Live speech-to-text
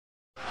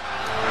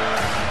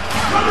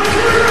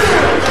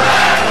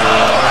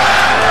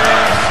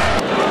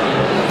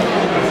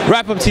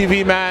Up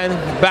TV, man,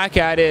 back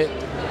at it.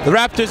 The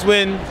Raptors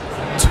win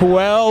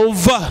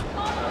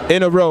 12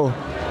 in a row.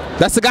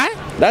 That's the guy?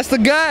 That's the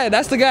guy.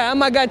 That's the guy. I'm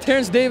my guy,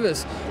 Terrence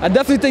Davis. I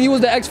definitely think he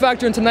was the X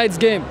factor in tonight's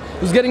game.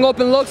 He was getting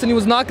open looks and he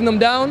was knocking them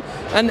down.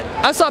 And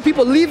I saw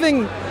people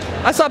leaving.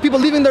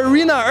 The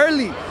arena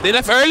early. They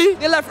left early?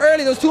 They left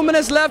early. There was 2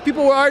 minutes left.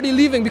 People were already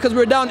leaving because we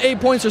were down 8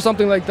 points or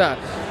something like that.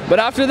 But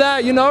after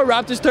that, you know,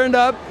 Raptors turned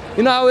up.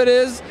 You know how it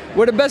is.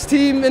 We're the best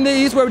team in the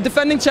East. We're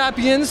defending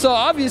champions. So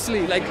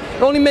obviously, like,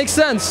 it only makes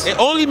sense. It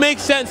only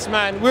makes sense,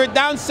 man. We're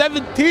down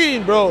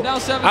 17, bro. Down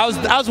 17.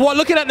 I was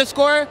looking at the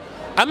score.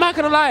 I'm not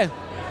gonna lie.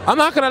 I'm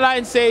not gonna lie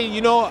and say,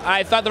 you know,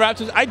 I thought the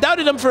Raptors, I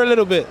doubted them for a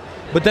little bit.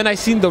 But then I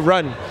seen the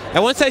run.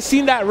 And once I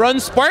seen that run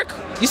spark,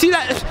 you see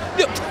that?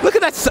 Look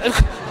at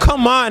that.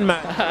 Come on,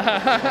 man.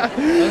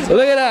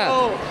 Look at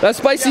that. That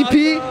Spicy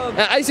P and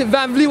Isaac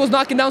Van Vliet was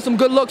knocking down some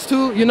good looks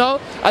too, you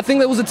know? I think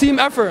that was a team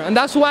effort. And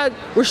that's why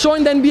we're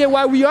showing the NBA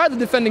why we are the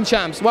defending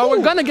champs. Why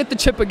we're gonna get the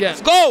chip again.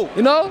 Let's go.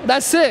 You know?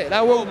 That's it.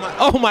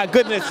 Oh my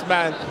goodness,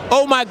 man.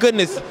 Oh my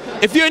goodness.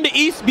 If you're in the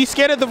East, be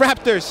scared of the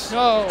Raptors.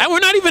 No. And we're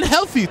not even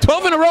healthy.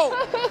 12 in a row.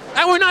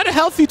 And we're not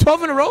healthy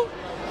 12 in a row.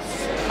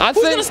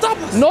 Who's gonna stop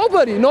us?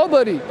 Nobody.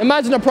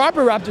 Imagine a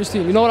proper Raptors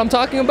team. You know what I'm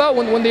talking about?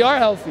 When they are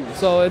healthy.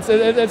 So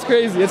it's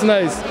crazy. It's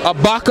nice.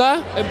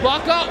 IBAKA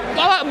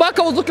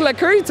was looking like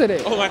Curry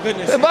today. Oh my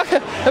goodness.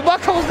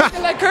 IBAKA was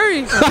looking like Curry.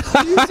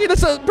 You see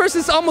this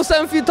person's almost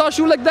 7 feet tall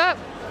shoe like that?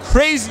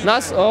 Crazy.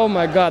 Oh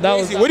my God. That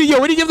Crazy. was. What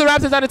do you give the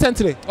Raptors out of 10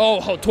 today?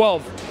 Oh,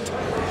 12.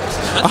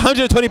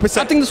 120%.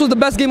 I think this was the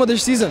best game of their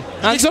season.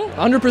 You think so?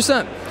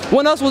 100%.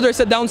 When else was there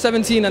said down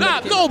 17? And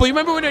no, but you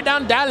remember when they're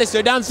down Dallas?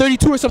 They're down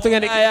 32 or something.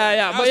 And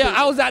yeah. But yeah,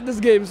 I was at this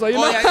game, so you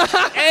know. Yeah.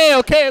 Hey,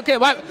 okay.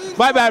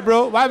 My bad,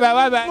 bro. My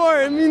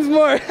bad. It means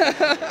more.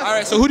 All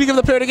right, so who do you give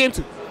the player of the game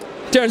to?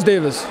 Terrence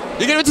Davis.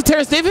 You give it to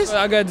Terrence Davis?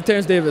 I got it to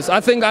Terrence Davis. I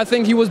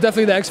think he was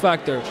definitely the X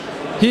factor.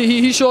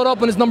 He showed up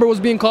when his number was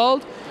being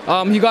called.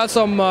 He got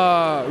some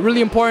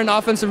really important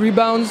offensive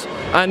rebounds,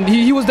 and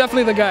he was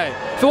definitely the guy.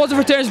 If it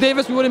wasn't for Terrence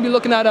Davis, we wouldn't be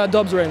looking at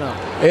dubs right now.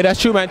 Hey,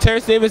 that's true, man.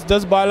 Terrence Davis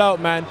does ball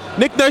out, man.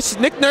 Nick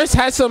Nurse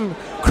has some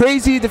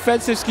crazy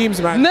defensive schemes,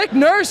 man. Nick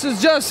Nurse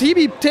is he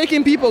be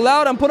taking people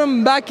out and putting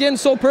them back in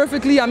so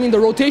perfectly. I mean,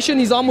 the rotation,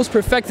 he's almost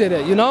perfected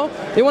it, you know?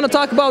 They want to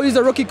talk about he's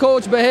a rookie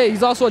coach, but hey,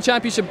 he's also a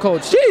championship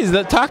coach.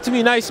 Jeez, talk to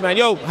me nice, man.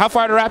 Yo, how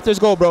far do the Raptors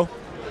go, bro?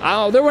 I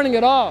don't know, they're winning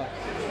it all.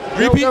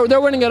 3P?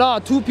 They're winning it all,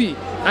 2P.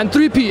 And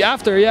 3P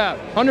after, yeah,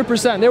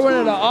 100%. They're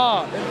winning it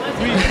all.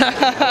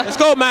 Let's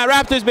go, man.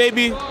 Raptors,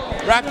 baby.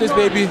 Raptors,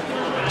 baby.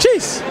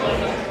 Jeez.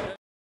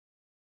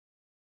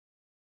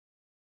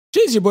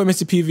 Jeez, your boy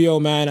Mr.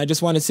 PVO, man. I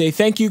just want to say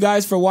thank you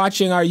guys for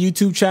watching our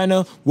YouTube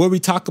channel where we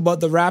talk about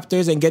the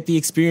Raptors and get the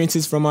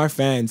experiences from our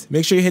fans.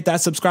 Make sure you hit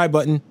that subscribe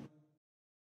button.